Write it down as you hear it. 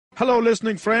Hello,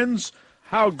 listening friends.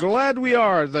 How glad we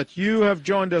are that you have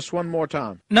joined us one more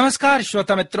time. नमस्कार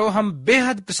श्रोता मित्रों, हम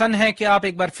बेहद प्रसन्न हैं कि आप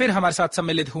एक बार फिर हमारे साथ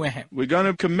सम्मिलित हुए हैं। We're going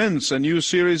to commence a new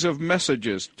series of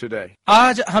messages today.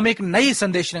 आज हम एक नई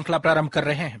संदेश श्रृंखला प्रारंभ कर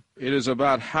रहे हैं। It is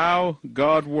about how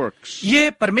God works. ये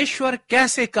परमेश्वर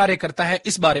कैसे कार्य करता है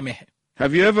इस बारे में है।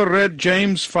 Have you ever read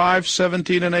James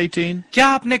 5:17 and 18? क्या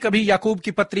आपने कभी याकूब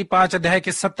की पत्री 5 अध्याय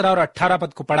के 17 और 18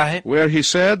 पद को पढ़ा है, Where he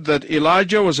said that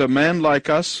Elijah was a man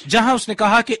like us. जहां उसने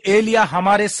कहा कि एलिया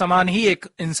हमारे समान ही एक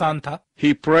इंसान था।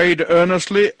 He prayed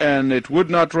earnestly and it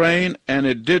would not rain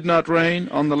and it did not rain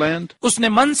on the land. उसने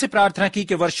मन से प्रार्थना की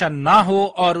कि वर्षा ना हो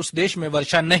और उस देश में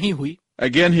वर्षा नहीं हुई।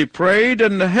 Again he prayed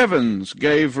and the heavens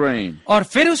gave rain. और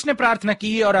फिर उसने प्रार्थना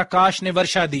की और आकाश ने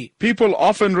वर्षा दी। People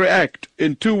often react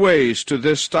in two ways to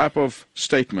this type of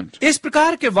statement. इस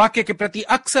प्रकार के वाक्य के प्रति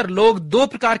अक्सर लोग दो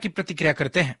प्रकार की प्रतिक्रिया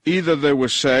करते हैं। Either they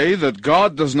will say that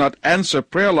God does not answer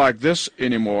prayer like this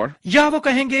anymore, या वो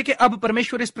कहेंगे कि अब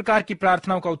परमेश्वर इस प्रकार की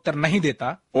प्रार्थनाओं का उत्तर नहीं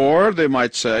देता, or they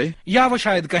might say, या वो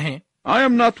शायद कहें, I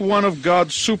am not one of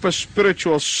God's super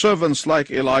spiritual servants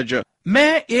like Elijah.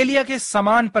 मैं एलिया के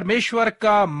समान परमेश्वर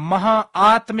का महा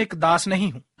आत्मिक दास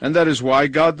नहीं हूँ, And that is why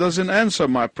God doesn't answer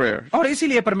my prayer. और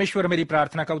इसीलिए परमेश्वर मेरी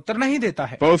प्रार्थना का उत्तर नहीं देता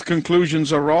है। Both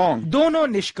conclusions are wrong. दोनों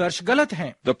निष्कर्ष गलत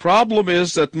हैं। The problem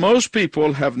is that most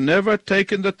people have never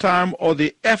taken the time or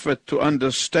the effort to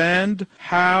understand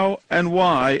how and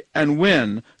why and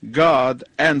when God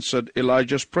answered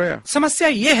Elijah's prayer. समस्या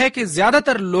ये है कि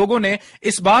ज्यादातर लोगों ने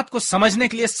इस बात को समझने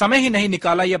के लिए समय ही नहीं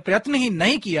निकाला या प्रयत्न ही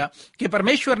नहीं किया कि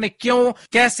परमेश्वर ने क्यों,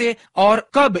 कैसे और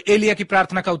कब एलिया की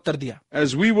प्रार्थना का उत्तर दिया।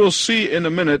 As we will see in a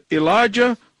minute,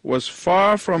 Elijah was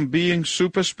far from being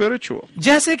super spiritual.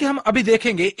 जैसे कि हम अभी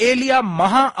देखेंगे, एलिया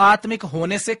महा आत्मिक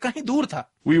होने से कहीं दूर था।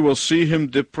 We will see him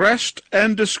depressed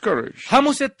and discouraged. हम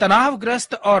उसे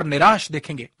तनावग्रस्त और निराश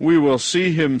देखेंगे। We will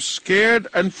see him scared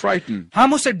and frightened,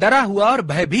 हम उसे डरा हुआ और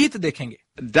भयभीत देखेंगे,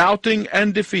 doubting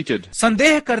and defeated.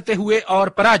 संदेह करते हुए और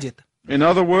पराजित। In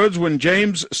other words, when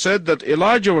James said that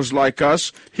Elijah was like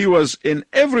us, he was in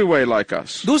every way like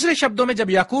us. दूसरे शब्दों में जब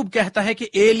याकूब कहता है कि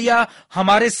एलिया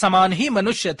हमारे समान ही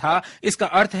मनुष्य था, इसका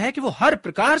अर्थ है कि वो हर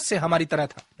प्रकार से हमारी तरह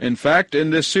था। In fact, in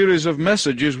this series of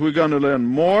messages, we're going to learn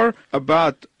more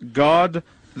about God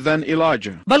than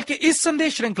Elijah. बल्कि इस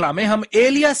संदेश श्रृंखला में हम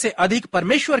एलिया से अधिक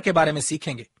परमेश्वर के बारे में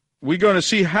सीखेंगे। We're going to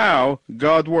see how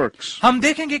God works. हम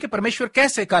देखेंगे कि परमेश्वर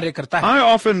कैसे कार्य करता है।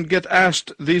 I often get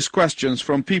asked these questions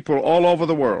from people all over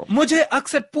the world. मुझे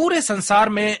अक्सर पूरे संसार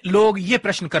में लोग ये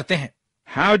प्रश्न करते हैं,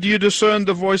 How do you discern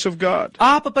the voice of God?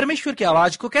 आप परमेश्वर की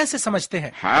आवाज को कैसे समझते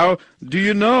हैं? How do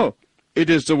you know it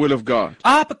is the will of God?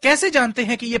 आप कैसे जानते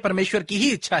हैं कि ये परमेश्वर की ही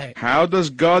इच्छा है? How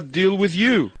does God deal with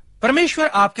you? परमेश्वर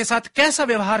आपके साथ कैसा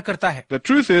व्यवहार करता है? The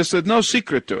truth is there's no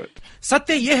secret to it.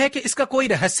 सत्य यह है कि इसका कोई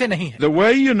रहस्य नहीं है। The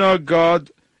way you know God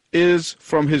is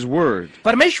from His Word.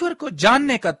 परमेश्वर को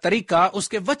जानने का तरीका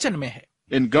उसके वचन में है।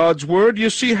 In God's Word, you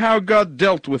see how God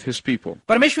dealt with His people.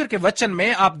 परमेश्वर के वचन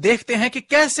में आप देखते हैं कि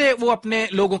कैसे वो अपने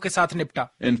लोगों के साथ निपटा।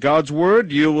 In God's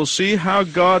Word, you will see how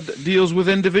God deals with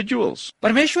individuals.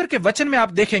 परमेश्वर के वचन में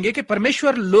आप देखेंगे कि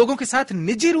परमेश्वर लोगों के साथ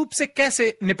निजी रूप से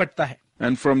कैसे निपटता है।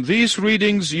 And from these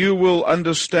readings, you will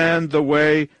understand the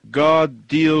way God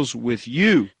deals with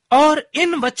you. और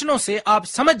इन वचनों से आप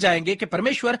समझ जाएंगे कि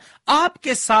परमेश्वर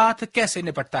आपके साथ कैसे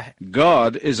निपटता है।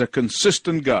 God is a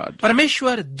consistent God.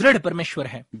 परमेश्वर दृढ़ परमेश्वर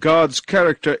है। God's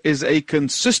character is a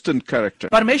consistent character.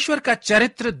 परमेश्वर का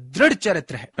चरित्र दृढ़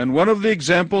चरित्र है। And one of the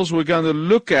examples we're going to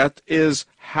look at is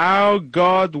how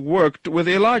God worked with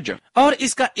Elijah. और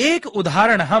इसका एक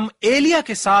उदाहरण हम एलिया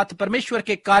के साथ परमेश्वर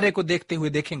के कार्य को देखते हुए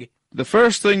देखेंगे। The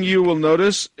first thing you will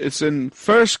notice is in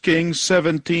 1 Kings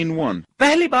 17:1.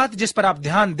 पहली बात जिस पर आप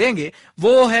ध्यान देंगे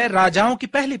वो है राजाओं की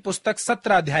पहली पुस्तक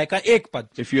 17 अध्याय का एक पद।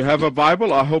 If you have a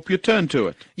Bible, I hope you turn to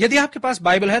it. यदि आपके पास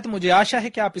बाइबल है तो मुझे आशा है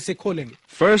कि आप इसे खोलेंगे।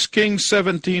 1 Kings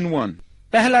 17:1.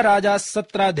 पहला राजा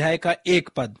 17 अध्याय का एक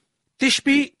पद।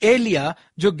 तिशबी एलिया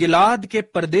जो गिलाद के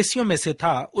परदेसियों में से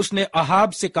था, उसने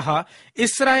अहाब से कहा,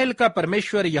 इस्राएल का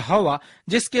परमेश्वर यहोवा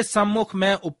जिसके सम्मुख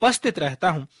मैं उपस्थित रहता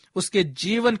हूं, उसके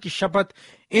जीवन की शपथ,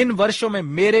 इन वर्षों में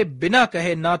मेरे बिना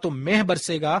कहे ना तो मेंह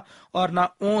बरसेगा और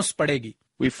ना ओस पड़ेगी।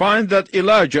 We find that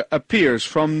Elijah appears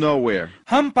from nowhere.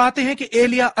 हम पाते हैं कि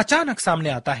एलिया अचानक सामने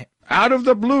आता है। Out of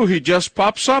the blue, he just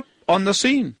pops up on the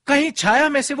scene. कहीं छाया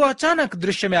में से वो अचानक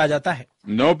दृश्य में आ जाता है।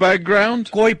 No background,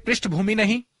 कोई पृष्ठभूमि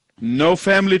नहीं, no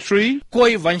family tree,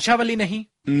 कोई वंशावली नहीं,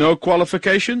 no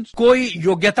qualifications, कोई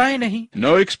योग्यताएं नहीं,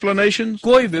 no explanations.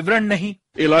 कोई विवरण नहीं।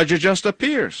 Elijah just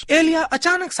appears. एलिया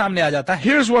अचानक सामने आ जाता है।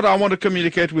 Here's what I want to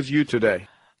communicate with you today.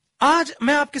 आज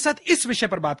मैं आपके साथ इस विषय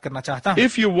पर बात करना चाहता हूं।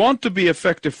 If you want to be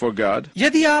effective for God,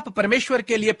 यदि आप परमेश्वर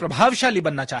के लिए प्रभावशाली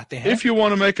बनना चाहते हैं, if you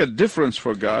want to make a difference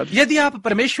for God, यदि आप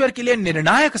परमेश्वर के लिए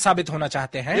निर्णायक साबित होना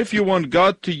चाहते हैं, if you want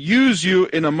God to use you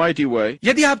in a mighty way,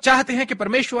 यदि आप चाहते हैं कि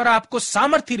परमेश्वर आपको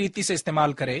सामर्थी रीति से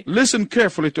इस्तेमाल करे, listen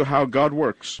carefully to how God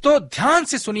works. तो ध्यान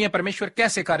से सुनिए परमेश्वर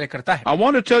कैसे कार्य करता है। I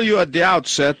want to tell you at the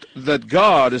outset that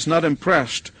God is not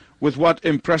impressed with what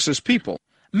impresses people.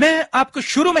 मैं आपको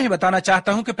शुरू में ही बताना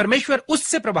चाहता हूं कि परमेश्वर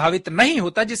उससे प्रभावित नहीं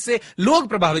होता जिससे लोग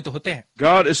प्रभावित होते हैं।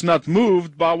 God is not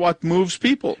moved by what moves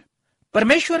people.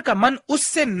 परमेश्वर का मन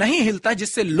उससे नहीं हिलता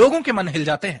जिससे लोगों के मन हिल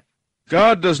जाते हैं।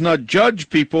 God does not judge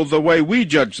people the way we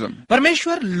judge them.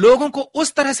 परमेश्वर लोगों को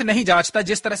उस तरह से नहीं जांचता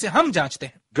जिस तरह से हम जांचते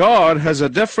हैं। God has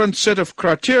a different set of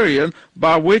criterion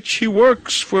by which he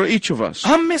works for each of us.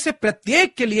 हम में से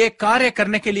प्रत्येक के लिए कार्य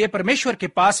करने के लिए परमेश्वर के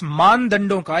पास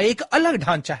मानदंडों का एक अलग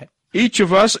ढांचा है। Each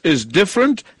of us is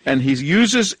different and he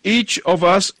uses each of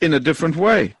us in a different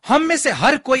way. हम में से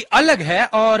हर कोई अलग है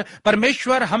और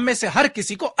परमेश्वर हम में से हर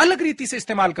किसी को अलग रीति से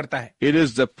इस्तेमाल करता है। It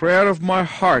is the prayer of my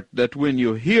heart that when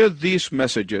you hear these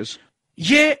messages,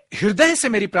 ये हृदय से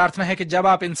मेरी प्रार्थना है कि जब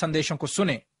आप इन संदेशों को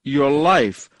सुने, your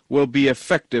life will be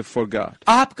effective for God.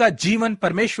 आपका जीवन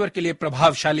परमेश्वर के लिए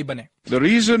प्रभावशाली बने। The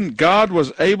reason God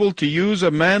was able to use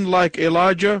a man like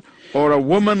Elijah or a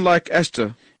woman like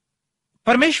Esther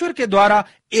परमेश्वर के द्वारा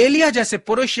एलिया जैसे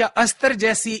पुरुष या अस्तर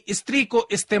जैसी स्त्री को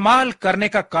इस्तेमाल करने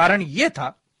का कारण यह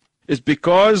था is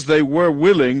because they were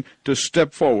willing to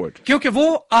step forward. क्योंकि वो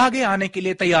आगे आने के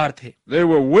लिए तैयार थे। They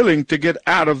were willing to get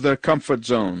out of their comfort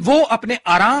zone. वो अपने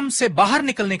आराम से बाहर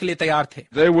निकलने के लिए तैयार थे।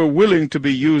 They were willing to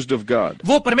be used of God.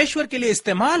 वो परमेश्वर के लिए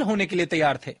इस्तेमाल होने के लिए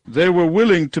तैयार थे। They were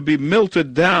willing to be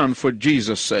melted down for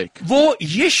Jesus' sake. वो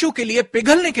यीशु के लिए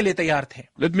पिघलने के लिए तैयार थे।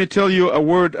 Let me tell you a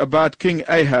word about King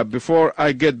Ahab before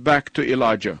I get back to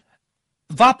Elijah.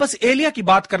 वापस एलिया की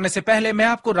बात करने से पहले मैं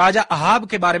आपको राजा अहाब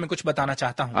के बारे में कुछ बताना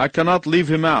चाहता हूं। I cannot leave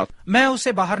him out. मैं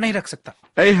उसे बाहर नहीं रख सकता।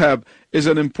 Ahab is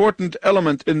an important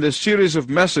element in this series of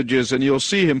messages and you'll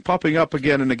see him popping up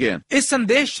again and again. इस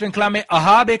संदेश श्रृंखला में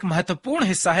अहाब एक महत्वपूर्ण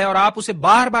हिस्सा है और आप उसे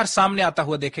बार बार सामने आता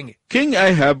हुआ देखेंगे। King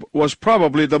Ahab was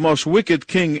probably the most wicked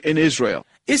king in Israel.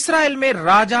 Israel में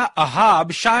राजा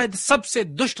अहाब शायद सबसे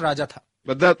दुष्ट राजा था।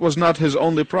 But that was not his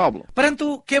only problem.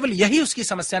 परंतु केवल यही उसकी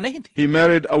समस्या नहीं थी। He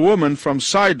married a woman from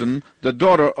Sidon, the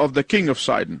daughter of the king of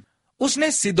Sidon. उसने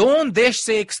सिदोन देश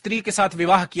से एक स्त्री के साथ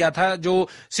विवाह किया था जो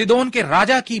सिदोन के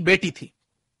राजा की बेटी थी।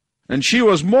 And she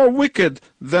was more wicked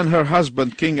than her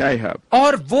husband, King Ahab.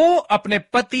 और वो अपने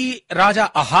पति राजा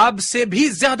अहाब से भी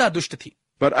ज्यादा दुष्ट थी।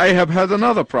 But Ahab had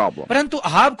another problem. परंतु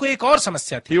अहाब को एक और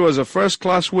समस्या थी। He was a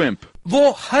first-class wimp. वो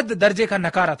हद दर्जे का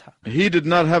नकारा था। He did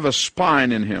not have a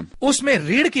spine in him. उसमें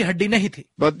रीढ़ की हड्डी नहीं थी।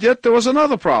 But yet there was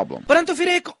another problem. परंतु फिर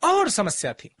एक और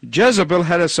समस्या थी। Jezebel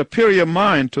had a superior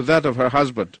mind to that of her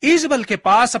husband. ईजबल के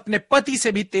पास अपने पति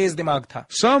से भी तेज दिमाग था।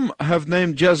 Some have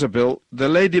named Jezebel the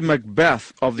Lady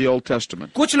Macbeth of the Old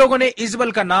Testament. कुछ लोगों ने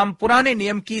ईजबल का नाम पुराने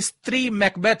नियम की स्त्री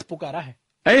मैकबेथ पुकारा है।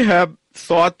 Ahab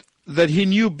thought that he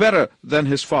knew better than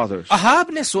his fathers.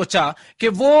 Ahab ने सोचा कि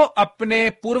वो अपने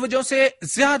पूर्वजों से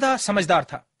ज्यादा समझदार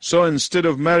था। So instead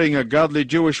of marrying a godly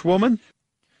Jewish woman,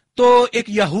 तो एक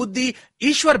यहूदी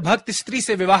ईश्वर भक्त स्त्री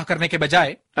से विवाह करने के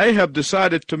बजाय Ahab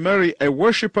decided to marry a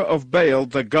worshipper of Baal,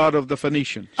 the god of the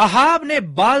Phoenicians. Ahab ने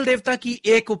बाल देवता की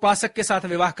एक उपासक के साथ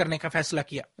विवाह करने का फैसला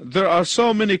किया। There are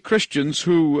so many Christians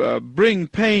who bring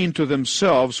pain to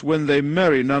themselves when they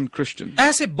marry non-Christians.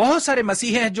 ऐसे बहुत सारे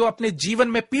मसीह हैं जो अपने जीवन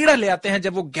में पीड़ा ले आते हैं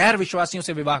जब वो गैर विश्वासियों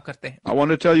से विवाह करते हैं। I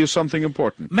want to tell you something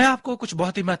important. मैं आपको कुछ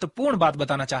बहुत ही महत्वपूर्ण बात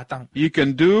बताना चाहता हूँ। You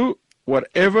can do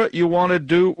whatever you want to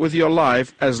do with your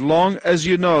life as long as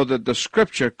you know that the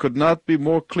scripture could not be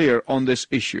more clear on this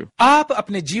issue. आप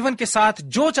अपने जीवन के साथ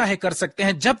जो चाहे कर सकते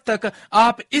हैं जब तक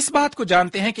आप इस बात को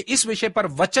जानते हैं कि इस विषय पर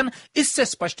वचन इससे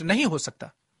स्पष्ट नहीं हो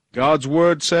सकता। God's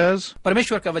word says,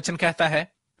 परमेश्वर का वचन कहता है,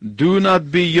 do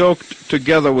not be yoked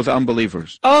together with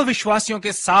unbelievers. अविश्वासियों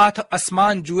के साथ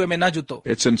असमान जुए में न जुतो।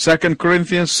 It's in 2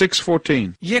 Corinthians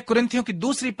 6:14. ये कुरिन्थियों की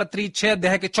दूसरी पत्री 6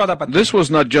 अध्याय के 14 पद। This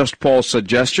was not just Paul's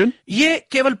suggestion. ये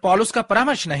केवल पौलुस का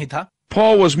परामर्श नहीं था।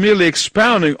 Paul was merely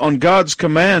expounding on God's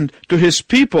command to his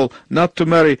people not to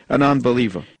marry an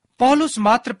unbeliever. पौलुस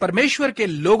मात्र परमेश्वर के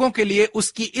लोगों के लिए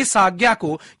उसकी इस आज्ञा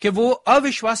को कि वो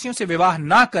अविश्वासियों से विवाह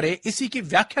ना करे इसी की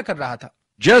व्याख्या कर रहा था।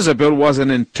 Jezebel was an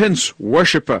intense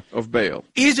worshipper of Baal.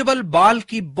 ईजबल बाल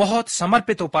की बहुत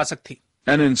समर्पित उपासक थी।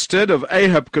 And instead of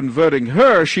Ahab converting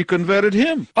her, she converted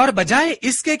him. और बजाय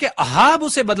इसके कि अहाब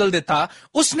उसे बदल देता,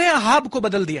 उसने अहाब को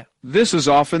बदल दिया। This is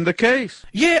often the case.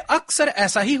 ये अक्सर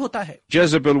ऐसा ही होता है।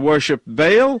 Jezebel worshipped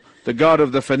Baal, the god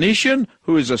of the Phoenician,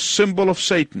 who is a symbol of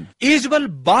Satan. ईजबल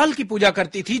बाल की पूजा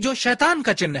करती थी, जो शैतान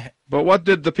का चिन्ह है। But what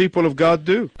did the people of God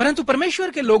do? परंतु परमेश्वर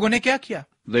के लोगों ने क्या किया?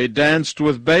 They danced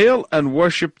with Baal and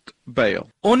worshipped Baal.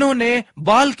 उन्होंने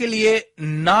बाल के लिए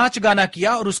नाच गाना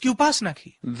किया और उसकी उपासना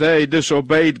की। They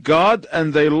disobeyed God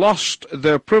and they lost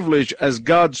their privilege as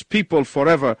God's people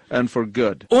forever and for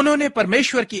good. उन्होंने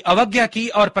परमेश्वर की अवज्ञा की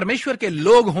और परमेश्वर के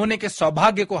लोग होने के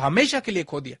सौभाग्य को हमेशा के लिए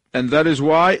खो दिया। And that is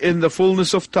why in the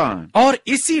fullness of time, और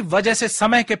इसी वजह से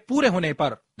समय के पूरे होने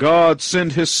पर God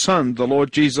sent his son, the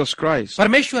Lord Jesus Christ.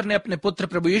 परमेश्वर ने अपने पुत्र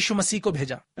प्रभु यीशु मसीह को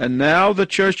भेजा। And now the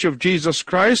church of Jesus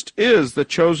Christ is the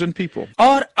chosen people.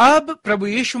 और अब प्रभु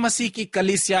यीशु मसीह की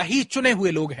कलीसिया ही चुने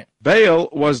हुए लोग हैं। Baal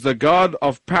was the god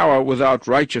of power without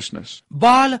righteousness.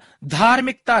 बाल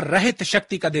धार्मिकता रहित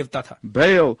शक्ति का देवता था।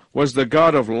 Baal was the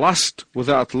god of lust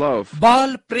without love.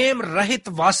 बाल प्रेम रहित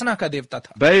वासना का देवता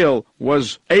था। Baal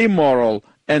was amoral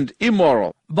and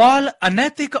immoral. बाल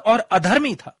अनैतिक और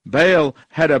अधर्मी था। Baal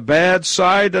had a bad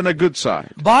side and a good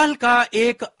side. बाल का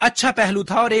एक अच्छा पहलू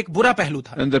था और एक बुरा पहलू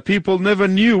था। And the people never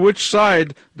knew which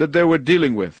side that they were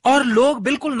dealing with. और लोग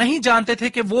बिल्कुल नहीं जानते थे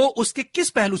कि वो उसके किस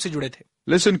पहलू से जुड़े थे।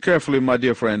 Listen carefully, my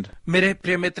dear friend. मेरे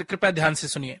प्रिय मित्र, कृपया ध्यान से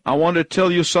सुनिए। I want to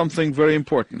tell you something very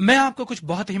important. मैं आपको कुछ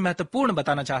बहुत ही महत्वपूर्ण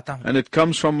बताना चाहता हूँ। And it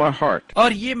comes from my heart.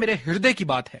 और ये मेरे हृदय की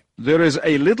बात है। There is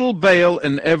a little Baal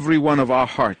in every one of our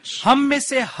hearts. हम में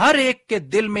से हर एक के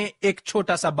दिल में एक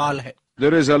छोटा सा बाल है।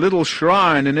 There is a little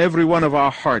shrine in every one of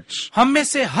our hearts. हम में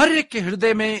से हर एक के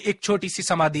हृदय में एक छोटी सी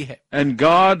समाधि है। And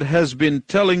God has been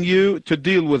telling you to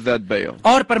deal with that Baal.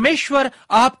 और परमेश्वर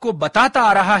आपको बताता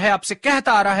आ रहा है, आपसे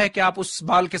कहता आ रहा है कि आप उस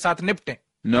बाल के साथ निपटें।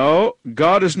 No,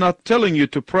 God is not telling you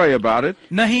to pray about it.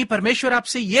 नहीं, परमेश्वर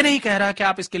आपसे ये नहीं कह रहा कि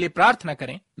आप इसके लिए प्रार्थना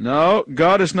करें। No,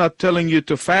 God is not telling you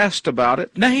to fast about it.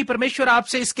 नहीं, परमेश्वर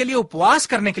आपसे इसके लिए उपवास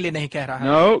करने के लिए नहीं कह रहा है।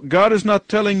 No, God is not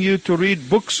telling you to read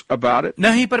books about it.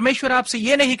 नहीं, परमेश्वर आपसे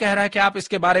ये नहीं कह रहा है कि आप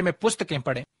इसके बारे में पुस्तकें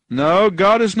पढ़ें। No,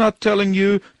 God is not telling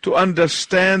you to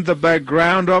understand the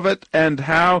background of it and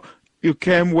how you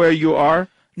came where you are.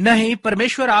 नहीं,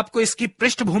 परमेश्वर आपको इसकी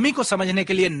पृष्ठभूमि को समझने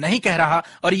के लिए नहीं कह रहा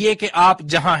और ये कि आप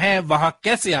जहां हैं वहां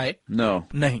कैसे आए। No.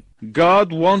 नहीं,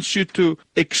 God wants you to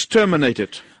exterminate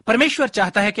it. परमेश्वर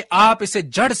चाहता है कि आप इसे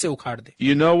जड़ से उखाड़ दें।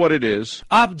 You know what it is.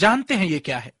 आप जानते हैं ये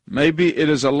क्या है। Maybe it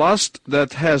is a lust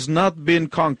that has not been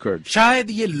conquered. शायद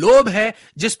ये लोभ है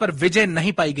जिस पर विजय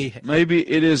नहीं पाई गई है। Maybe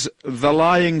it is the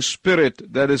lying spirit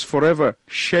that is forever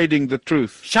shading the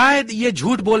truth. शायद ये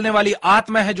झूठ बोलने वाली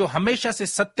आत्मा है जो हमेशा से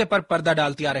सत्य पर पर्दा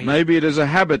डालती आ रही है। Maybe it is a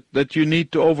habit that you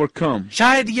need to overcome.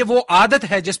 शायद ये वो आदत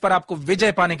है जिस पर आपको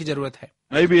विजय पाने की जरूरत है।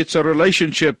 Maybe it's a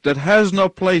relationship that has no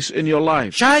place in your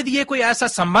life. शायद ये कोई ऐसा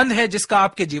संबंध है जिसका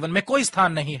आपके जीवन में कोई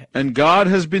स्थान नहीं है। And God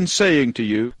has been saying to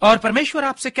you, और परमेश्वर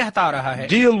आपसे कहता आ रहा है,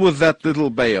 deal with that little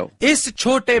Baal. इस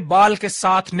छोटे बाल के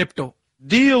साथ निपटो।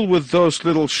 Deal with those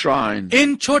little shrines.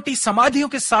 इन छोटी समाधियों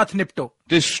के साथ निपटो।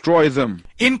 Destroy them.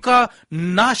 इनका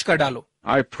नाश कर डालो।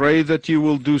 I pray that you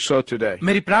will do so today.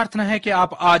 मेरी प्रार्थना है कि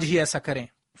आप आज ही ऐसा करें।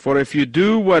 For if you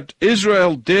do what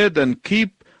Israel did and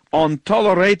keep on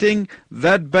tolerating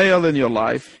that Baal in your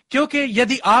life, क्योंकि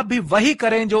यदि आप भी वही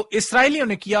करें जो इस्राएलियों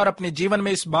ने किया और अपने जीवन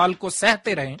में इस बाल को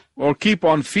सहते रहें, or keep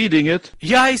on feeding it,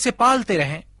 या इसे पालते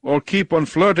रहें, or keep on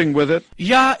flirting with it,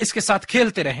 या इसके साथ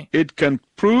खेलते रहें, it can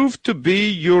prove to be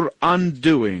your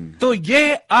undoing. तो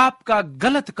ये आपका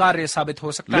गलत कार्य साबित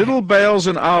हो सकता है। Little Baals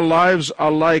in our lives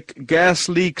are like gas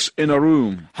leaks in a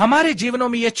room. हमारे जीवनों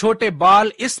में ये छोटे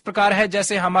बाल इस प्रकार है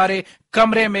जैसे हमारे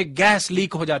कमरे में गैस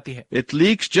लीक हो जाती है। It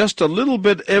leaks just a little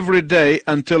bit every day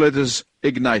until it is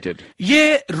ignited.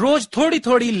 ये रोज थोड़ी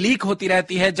थोड़ी लीक होती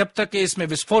रहती है जब तक कि इसमें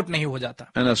विस्फोट नहीं हो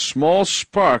जाता। And a small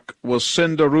spark will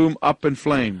send a room up in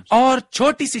flames. और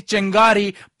छोटी सी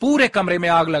चिंगारी पूरे कमरे में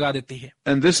आग लगा देती है।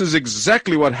 And this is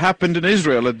exactly what happened in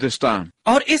Israel at this time.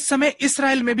 और इस समय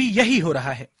इसराइल में भी यही हो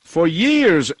रहा है। For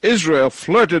years, Israel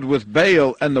flirted with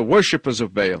Baal and the worshippers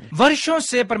of Baal. वर्षों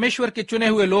से परमेश्वर के चुने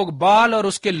हुए लोग बाल और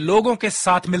उसके लोगों के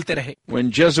साथ मिलते रहे।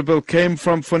 When Jezebel came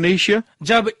from Phoenicia,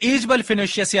 जब ईजबल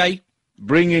फिनिशिया से आई,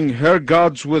 bringing her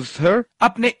gods with her,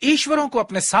 अपने ईश्वरों को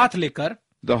अपने साथ लेकर,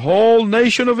 the whole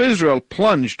nation of Israel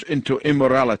plunged into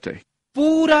immorality.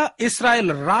 पूरा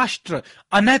इस्राएल राष्ट्र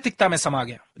अनैतिकता में समा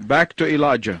गया। Back to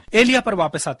Elijah. एलिया पर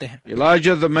वापस आते हैं।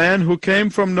 Elijah, the man who came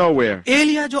from nowhere.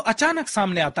 Elia जो अचानक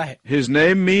सामने आता है, His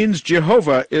name means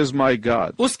Jehovah is my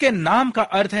God. उसके नाम का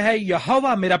अर्थ है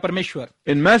यहोवा मेरा परमेश्वर।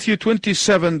 In Matthew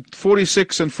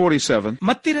 27:46 and 47,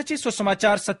 मत्ती रचित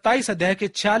सुसमाचार 27 अध्याय के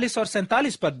 46 और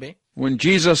 47 पद में, When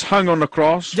Jesus hung on the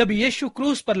cross, जब यीशु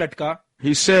क्रूस पर लटका,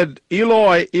 he said,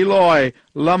 Eloi, Eloi,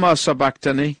 lama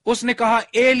sabachthani. उसने कहा,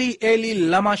 Eli Eli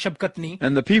Lama शबकतनी।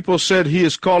 And the people said, he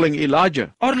is calling Elijah.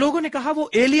 और लोगों ने कहा वो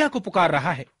एलिया को पुकार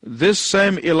रहा है। This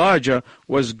same Elijah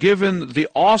was given the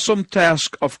awesome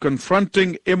task of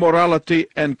confronting immorality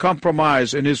and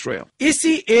compromise in Israel.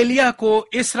 इसी एलिया को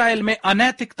इस्राएल में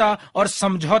अनैतिकता और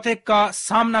समझौते का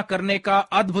सामना करने का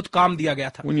अद्भुत काम दिया गया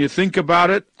था। When you think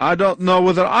about it, I don't know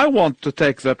whether I want to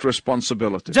take that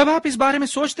responsibility. जब आप इस बारे में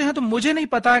सोचते हैं तो मुझे नहीं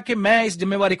पता कि मैं इस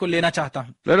जिम्मेवारी को लेना चाहता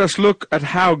हूं। Let us look at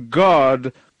how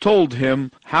God told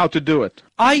him how to do it.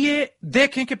 आइए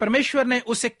देखें कि परमेश्वर ने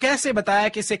उसे कैसे बताया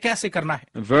कि इसे कैसे करना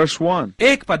है। Verse 1.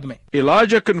 एक पद में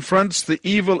Elijah confronts the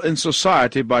evil in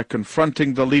society by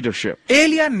confronting the leadership.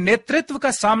 Elia नेतृत्व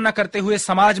का सामना करते हुए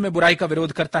समाज में बुराई का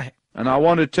विरोध करता है। And I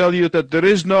want to tell you that there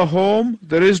is no home,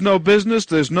 there is no business,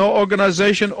 there is no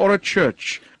organization or a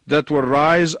church that will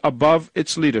rise above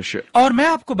its leadership. और मैं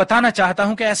आपको बताना चाहता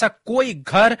हूं कि ऐसा कोई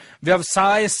घर,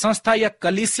 व्यवसाय, संस्था या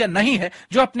कलीसिया नहीं है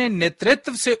जो अपने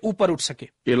नेतृत्व से ऊपर उठ सके।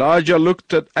 Elijah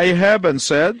looked at Ahab and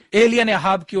said, Elia ने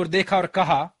अहाब की ओर देखा और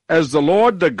कहा, As the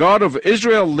Lord, the God of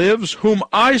Israel lives, whom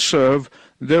I serve,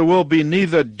 there will be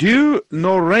neither dew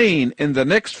nor rain in the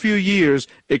next few years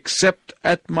except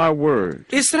at my word.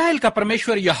 इस्राएल का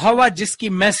परमेश्वर यहोवा जिसकी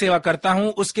मैं सेवा करता हूं,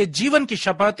 उसके जीवन की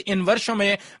शपथ, इन वर्षों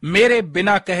में मेरे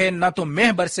बिना कहे न तो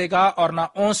मेह बरसेगा और न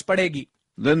ओस पड़ेगी।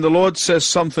 Then the Lord says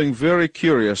something very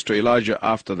curious to Elijah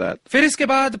after that. फिर इसके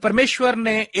बाद परमेश्वर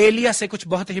ने एलिया से कुछ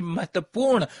बहुत ही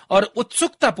महत्वपूर्ण और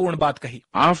उत्सुकतापूर्ण बात कही।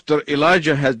 After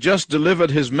Elijah had just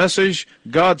delivered his message,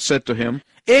 God said to him,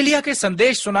 Elia के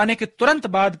संदेश सुनाने के तुरंत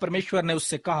बाद परमेश्वर ने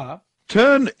उससे कहा,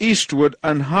 Turn eastward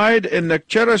and hide in the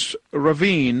Cheres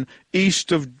ravine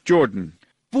east of Jordan.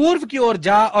 पूर्व की ओर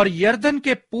जा और यर्दन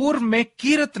के पूर्व में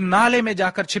कीरत नाले में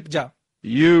जाकर छिप जा।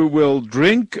 You will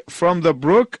drink from the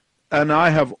brook, and I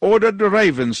have ordered the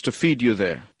ravens to feed you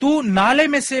there. तू नाले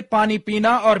में से पानी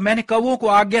पीना और मैंने कौवों को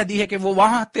आज्ञा दी है कि वो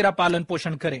वहां तेरा पालन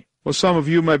पोषण करें। Well, some of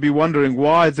you may be wondering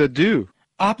why the dew.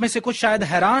 आप में से कुछ शायद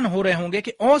हैरान हो रहे होंगे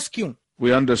कि ओस क्यों?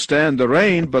 We understand the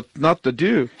rain, but not the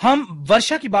dew. हम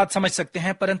वर्षा की बात समझ सकते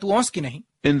हैं परंतु ओस की नहीं।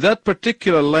 In that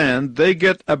particular land, they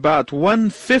get about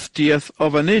 1/50th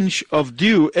of an inch of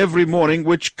dew every morning,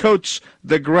 which coats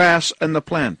the grass and the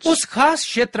plants. उस खास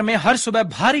क्षेत्र में हर सुबह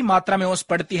भारी मात्रा में ओस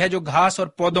पड़ती है जो घास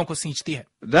और पौधों को सींचती है।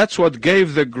 That's what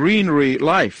gave the greenery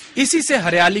life. इसी से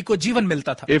हरियाली को जीवन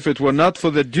मिलता था। If it were not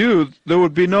for the dew, there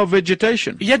would be no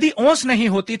vegetation. यदि ओस नहीं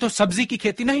होती तो सब्जी की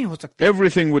खेती नहीं हो सकती,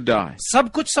 Everything would die.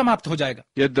 सब कुछ समाप्त हो जाएगा।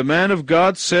 Yet the man of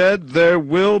God said, there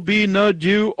will be no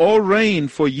dew or rain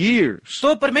for years.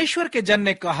 तो परमेश्वर के जन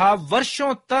ने कहा,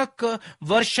 वर्षों तक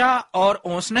वर्षा और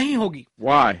ओस नहीं होगी।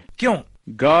 Why? क्यों?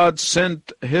 God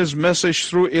sent his message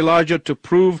through Elijah to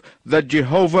prove that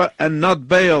Jehovah and not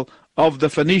Baal of the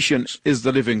Phoenicians is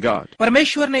the living God.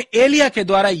 परमेश्वर ने एलिया के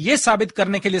द्वारा यह साबित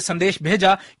करने के लिए संदेश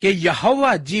भेजा कि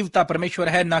यहोवा जीवता परमेश्वर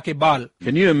है, न कि बाल।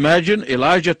 Can you imagine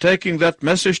Elijah taking that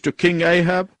message to King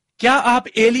Ahab? क्या आप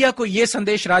एलिया को यह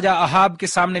संदेश राजा अहाब के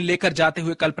सामने लेकर जाते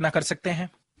हुए कल्पना कर सकते हैं?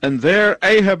 And there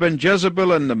Ahab and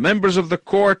Jezebel and the members of the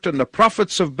court and the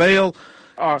prophets of Baal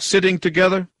are sitting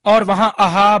together. और वहां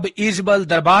अहाब, इजबल,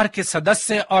 दरबार के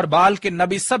सदस्य और बाल के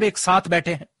नबी सब एक साथ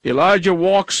बैठे हैं। Elijah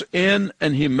walks in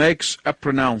and he makes a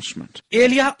pronouncement.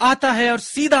 Elia आता है और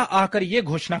सीधा आकर ये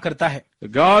घोषणा करता है, The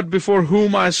God before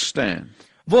whom I stand.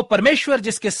 वो परमेश्वर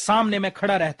जिसके सामने मैं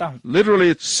खड़ा रहता हूं।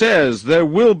 Literally it says there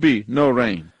will be no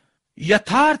rain.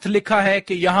 यथार्थ लिखा है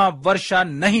कि यहाँ वर्षा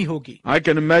नहीं होगी। I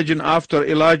can imagine after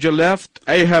Elijah left,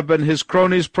 Ahab and his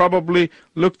cronies probably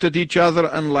looked at each other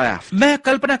and laughed. मैं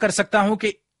कल्पना कर सकता हूं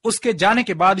कि उसके जाने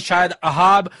के बाद शायद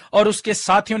अहाब और उसके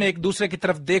साथियों ने एक दूसरे की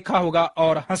तरफ देखा होगा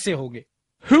और हंसे होंगे।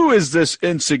 Who is this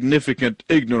insignificant,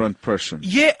 ignorant person?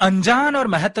 ये अनजान और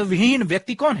महत्वहीन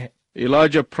व्यक्ति कौन है?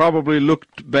 Elijah probably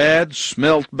looked bad,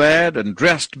 smelt bad, and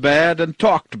dressed bad, and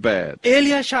talked bad.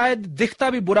 Elia शायद दिखता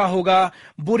भी बुरा होगा,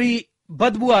 बुरी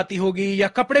बदबू आती होगी, या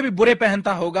कपड़े भी बुरे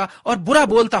पहनता होगा और बुरा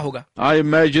बोलता होगा। I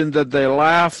imagine that they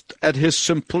laughed at his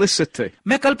simplicity.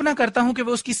 मैं कल्पना करता हूं कि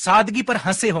वो उसकी सादगी पर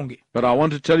हंसे होंगे। But I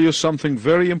want to tell you something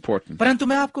very important. परंतु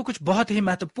मैं आपको कुछ बहुत ही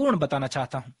महत्वपूर्ण बताना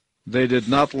चाहता हूं। They did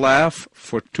not laugh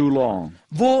for too long.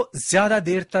 वो ज्यादा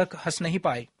देर तक हंस नहीं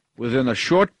पाए। Within a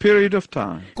short period of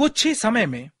time, कुछ ही समय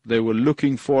में They were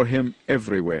looking for him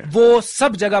everywhere. वो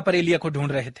सब जगह पर एलिया को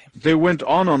ढूंढ रहे थे। They went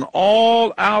on an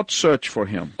all-out search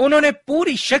for him. उन्होंने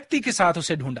पूरी शक्ति के साथ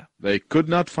उसे ढूंढा, They could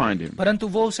not find him परंतु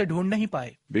वो उसे ढूंढ नहीं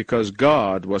पाए, because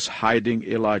God was hiding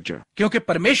Elijah. क्योंकि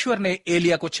परमेश्वर ने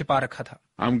एलिया को छिपा रखा था।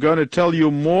 I'm going to tell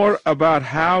you more about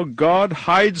how God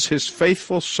hides his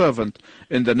faithful servant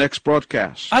in the next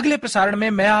broadcast. अगले प्रसारण में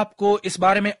मैं आपको इस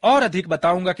बारे में और अधिक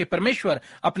बताऊंगा कि परमेश्वर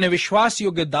अपने विश्वास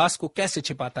योग्य दास को कैसे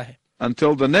छिपाता है।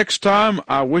 Until the next time,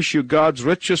 I wish you God's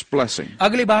richest blessing.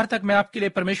 अगली बार तक मैं आपके लिए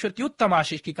परमेश्वर की उत्तम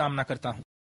आशीष की कामना करता हूँ।